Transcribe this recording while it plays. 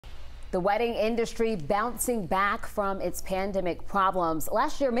The wedding industry bouncing back from its pandemic problems.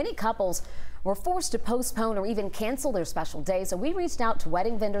 Last year, many couples were forced to postpone or even cancel their special days. So we reached out to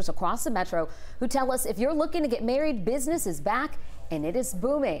wedding vendors across the metro who tell us if you're looking to get married, business is back and it is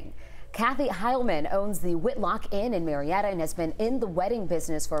booming. Kathy Heilman owns the Whitlock Inn in Marietta and has been in the wedding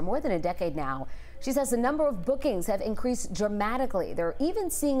business for more than a decade now. She says the number of bookings have increased dramatically. They're even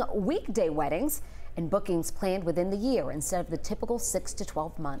seeing weekday weddings and bookings planned within the year instead of the typical 6 to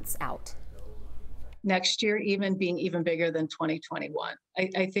 12 months out. Next year even being even bigger than 2021.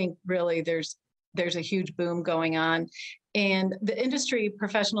 I think really there's a huge boom going on, and the industry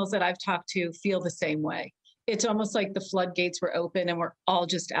professionals that I've talked to feel the same way. It's almost like the floodgates were open and we're all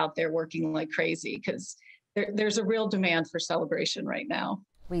just out there working like crazy because there's a real demand for celebration right now.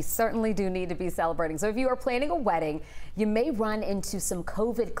 We certainly do need to be celebrating. So if you are planning a wedding, you may run into some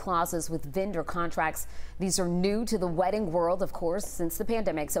COVID clauses with vendor contracts. These are new to the wedding world, of course, since the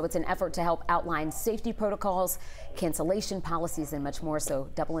pandemic. So it's an effort to help outline safety protocols, cancellation policies, and much more. So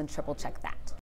double and triple check that.